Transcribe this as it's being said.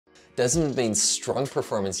Desmond Bane's strong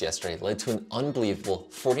performance yesterday led to an unbelievable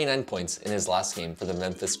 49 points in his last game for the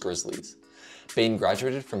Memphis Grizzlies. Bane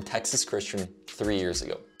graduated from Texas Christian 3 years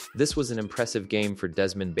ago. This was an impressive game for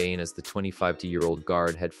Desmond Bane as the 25-year-old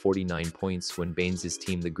guard had 49 points when Bane's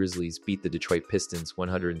team, the Grizzlies, beat the Detroit Pistons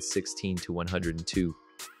 116-102.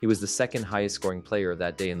 He was the second highest scoring player of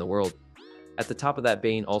that day in the world. At the top of that,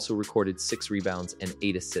 Bane also recorded 6 rebounds and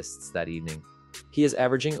 8 assists that evening. He is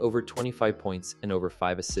averaging over 25 points and over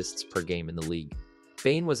 5 assists per game in the league.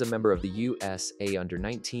 Bane was a member of the USA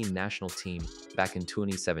Under-19 national team back in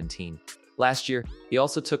 2017. Last year, he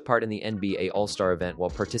also took part in the NBA All-Star event while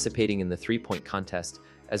participating in the three-point contest,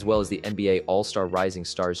 as well as the NBA All-Star Rising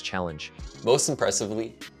Stars Challenge. Most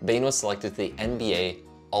impressively, Bane was selected to the NBA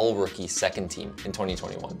All-Rookie Second Team in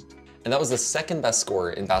 2021. And that was the second best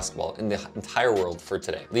scorer in basketball in the entire world for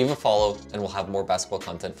today. Leave a follow and we'll have more basketball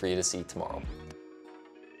content for you to see tomorrow.